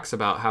he talks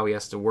about how he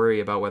has to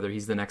worry about whether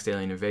he's the next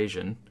alien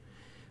invasion,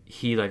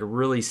 he like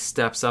really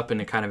steps up in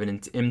a kind of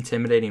an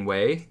intimidating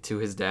way to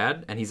his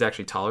dad, and he's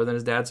actually taller than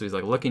his dad, so he's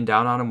like looking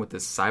down on him with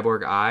this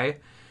cyborg eye,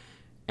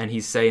 and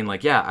he's saying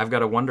like, yeah, I've got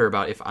to wonder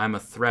about if I'm a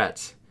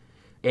threat.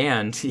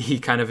 And he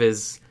kind of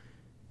is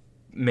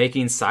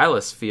making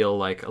Silas feel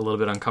like a little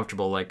bit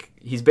uncomfortable. Like,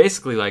 he's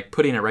basically like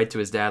putting it right to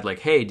his dad, like,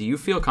 hey, do you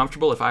feel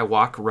comfortable if I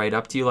walk right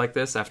up to you like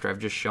this after I've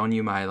just shown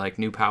you my like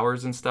new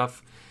powers and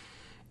stuff?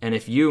 And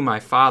if you, my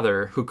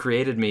father, who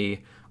created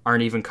me,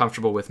 aren't even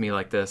comfortable with me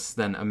like this,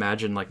 then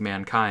imagine like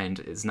mankind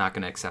is not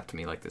going to accept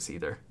me like this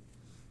either.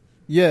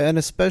 Yeah, and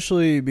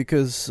especially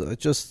because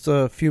just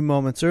a few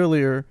moments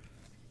earlier,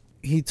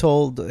 he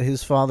told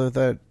his father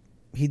that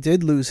he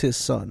did lose his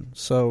son.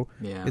 So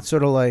It's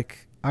sort of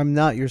like, I'm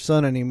not your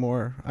son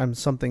anymore. I'm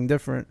something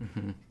different.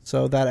 Mm-hmm.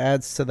 So that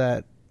adds to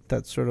that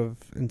sort of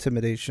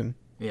intimidation.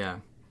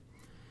 Yeah.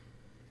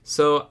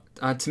 So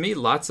to me,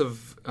 lots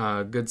of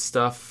good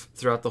stuff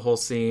throughout the whole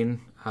scene.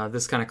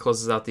 This kind of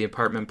closes out the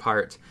apartment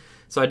part.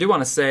 So I do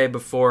want to say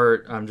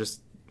before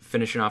just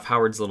finishing off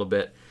Howard's a little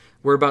bit,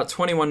 we're about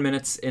 21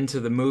 minutes into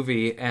the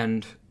movie,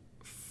 and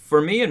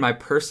for me, in my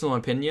personal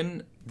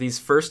opinion, these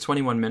first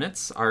 21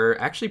 minutes are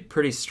actually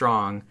pretty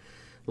strong.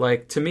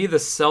 Like, to me, the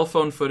cell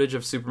phone footage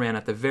of Superman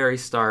at the very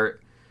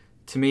start,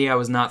 to me, I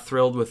was not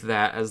thrilled with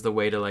that as the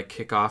way to like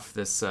kick off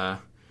this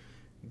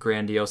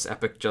grandiose,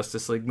 epic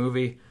Justice League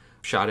movie,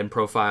 shot in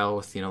profile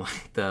with,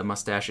 like the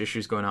mustache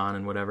issues going on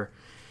and whatever.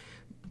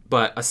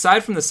 But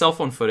aside from the cell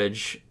phone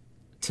footage,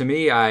 to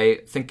me, I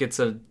think it's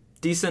a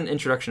decent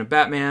introduction of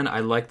Batman. I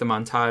like the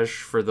montage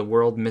for the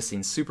world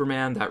missing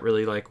Superman. That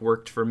really like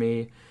worked for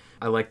me.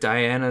 I like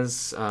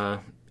Diana's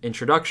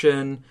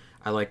introduction.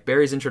 I like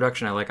Barry's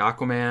introduction. I like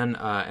Aquaman.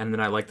 And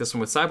then I like this one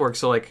with Cyborg.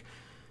 So like,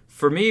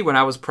 for me, when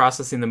I was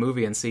processing the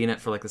movie and seeing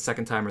it for like the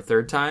second time or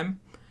third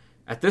time,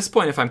 at this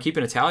point, if I'm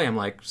keeping a tally, I'm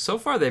like, so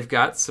far they've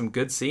got some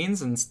good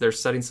scenes and they're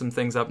setting some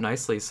things up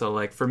nicely. So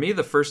like, for me,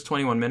 the first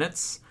 21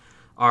 minutes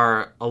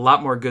are a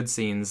lot more good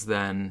scenes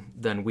than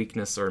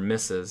weakness or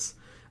misses.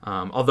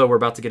 Although we're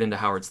about to get into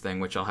Howard's thing,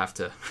 which I'll have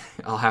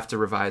to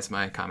revise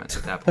my comments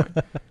at that point.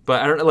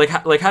 But I don't know,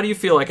 like how do you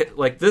feel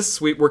like this?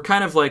 We're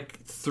kind of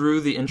like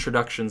through the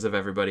introductions of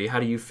everybody.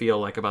 How do you feel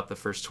like about the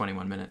first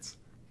 21 minutes?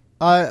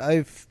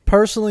 I've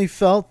personally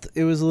felt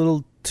it was a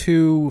little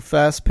too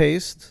fast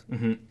paced.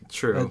 Mm-hmm.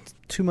 True.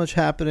 Too much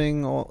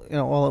happening all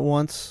at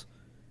once.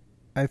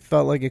 I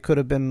felt like it could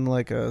have been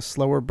like a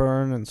slower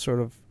burn and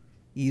sort of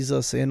ease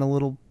us in a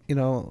little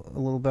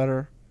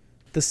better.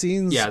 The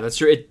scenes... Yeah, that's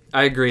true.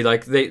 I agree.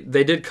 Like, they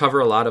did cover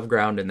a lot of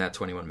ground in that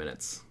 21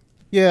 minutes.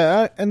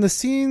 Yeah, and the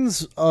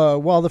scenes,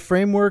 while the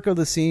framework of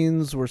the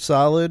scenes were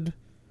solid,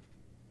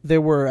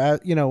 there were,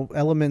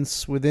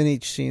 elements within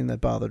each scene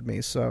that bothered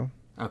me, so...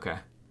 Okay.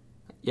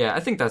 Yeah, I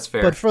think that's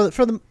fair. But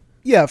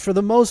for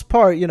the most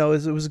part,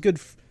 it was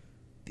good...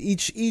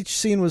 Each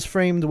scene was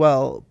framed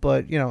well,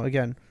 but,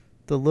 again,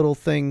 the little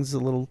things,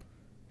 in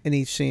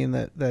each scene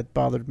that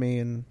bothered me,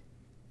 and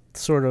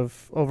sort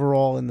of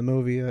overall in the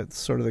movie, that's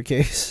sort of the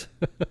case.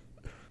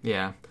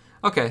 Yeah.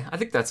 Okay, I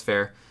think that's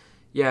fair.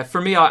 Yeah, for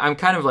me, I'm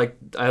kind of like,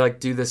 I like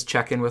do this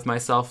check-in with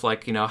myself,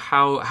 like,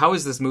 how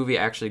is this movie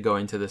actually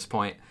going to this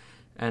point?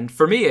 And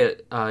for me,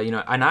 it,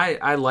 and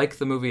I like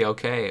the movie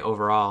okay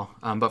overall,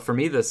 but for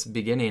me, this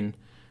beginning,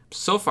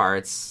 so far,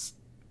 it's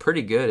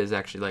pretty good is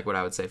actually like what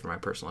I would say for my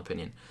personal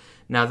opinion.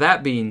 Now,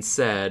 that being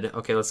said,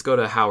 okay, let's go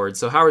to Howard.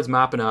 So Howard's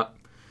mopping up,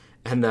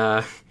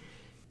 and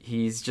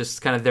he's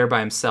just kind of there by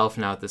himself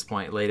now at this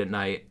point, late at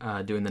night,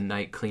 doing the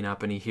night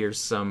cleanup, and he hears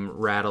some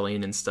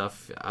rattling and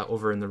stuff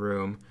over in the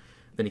room.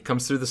 Then he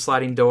comes through the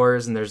sliding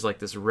doors, and there's like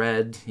this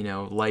red,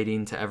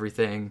 lighting to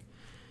everything.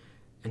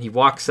 And he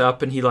walks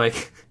up, and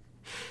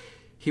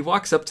he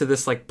walks up to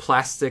this like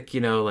plastic,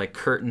 like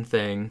curtain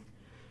thing.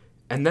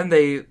 And then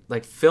they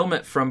like film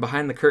it from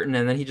behind the curtain,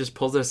 and then he just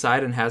pulls it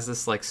aside and has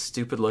this like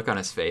stupid look on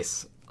his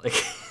face. Like,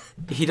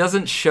 he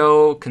doesn't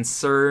show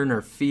concern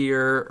or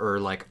fear or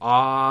like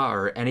awe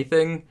or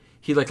anything.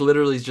 He like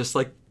literally is just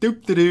like,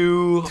 doop de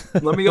doo,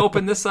 let me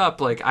open this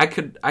up. Like, I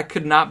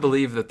could not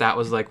believe that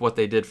was like what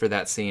they did for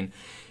that scene.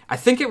 I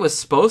think it was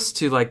supposed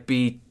to like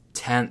be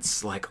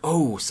tense, like,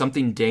 oh,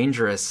 something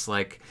dangerous,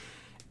 like,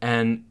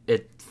 and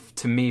it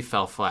to me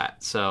fell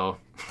flat. So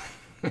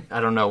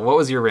I don't know. What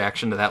was your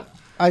reaction to that?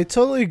 I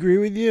totally agree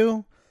with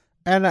you.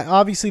 And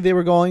obviously they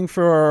were going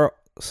for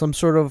some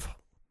sort of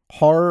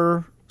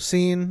horror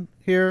scene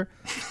here.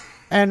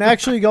 And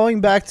actually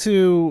going back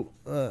to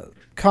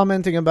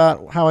commenting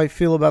about how I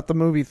feel about the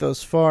movie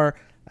thus far,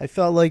 I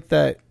felt like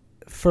that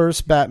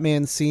first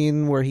Batman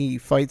scene where he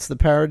fights the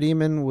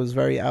parademon was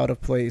very out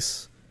of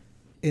place.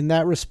 In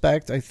that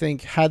respect, I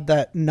think had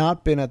that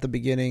not been at the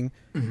beginning,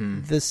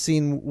 this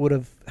scene would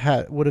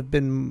have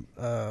been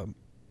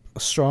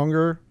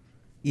stronger,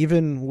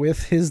 even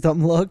with his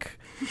dumb look,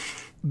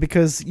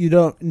 because you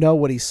don't know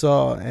what he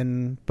saw,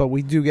 but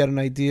we do get an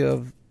idea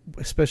of,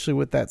 especially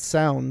with that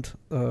sound,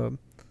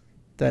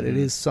 that it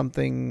is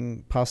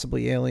something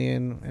possibly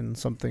alien and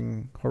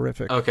something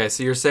horrific. Okay,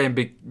 so you're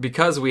saying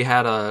because we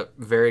had a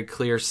very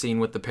clear scene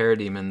with the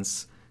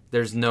parademons,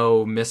 there's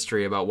no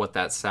mystery about what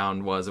that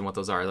sound was and what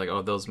those are. Like,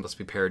 oh, those must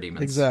be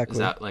parademons. Exactly. Is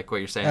that like what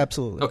you're saying?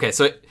 Absolutely. Okay,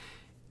 so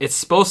it's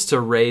supposed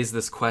to raise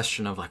this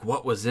question of like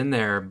what was in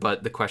there,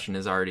 but the question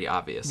is already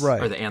obvious,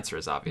 right? Or the answer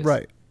is obvious,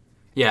 right?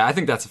 Yeah, I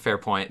think that's a fair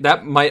point.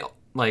 That might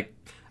like.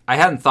 I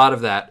hadn't thought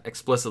of that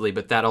explicitly,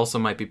 but that also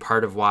might be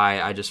part of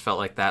why I just felt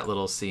like that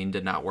little scene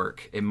did not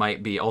work. It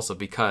might be also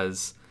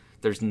because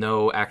there's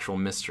no actual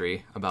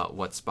mystery about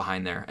what's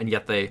behind there, and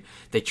yet they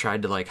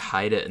tried to like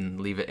hide it and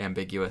leave it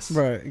ambiguous.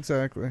 Right,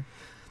 exactly.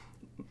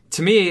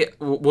 To me,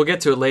 we'll get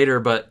to it later,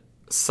 but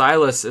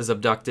Silas is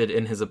abducted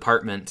in his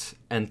apartment,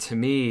 and to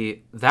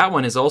me, that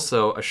one is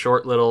also a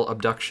short little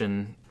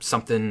abduction.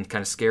 Something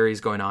kind of scary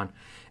is going on,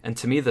 and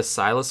to me, the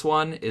Silas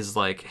one is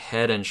like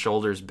head and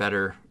shoulders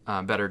better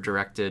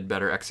directed,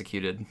 better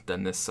executed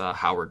than this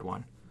Howard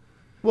one.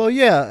 Well,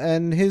 yeah,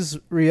 and his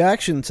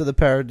reaction to the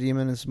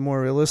parademon is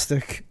more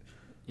realistic.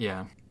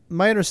 Yeah.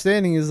 My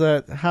understanding is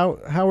that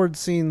Howard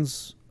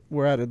scenes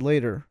were added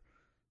later,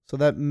 so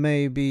that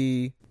may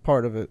be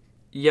part of it.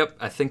 Yep,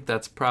 I think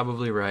that's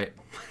probably right.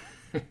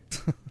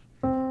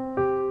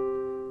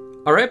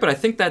 All right, but I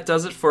think that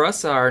does it for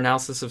us, our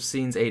analysis of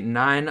scenes 8 and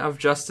 9 of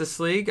Justice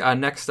League.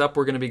 Next up,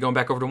 we're going to be going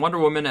back over to Wonder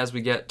Woman as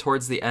we get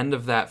towards the end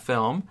of that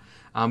film.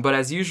 But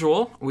as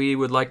usual, we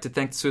would like to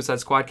thank the Suicide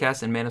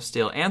Squadcast and Man of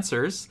Steel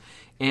Answers.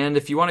 And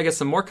if you want to get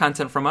some more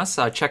content from us,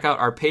 check out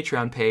our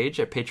Patreon page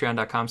at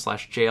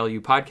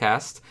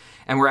patreon.com/JLUpodcast.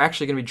 And we're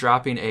actually going to be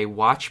dropping a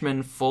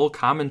Watchmen full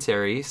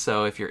commentary.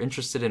 So if you're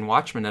interested in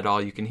Watchmen at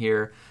all, you can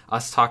hear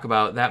us talk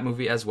about that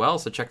movie as well.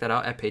 So check that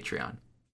out at Patreon.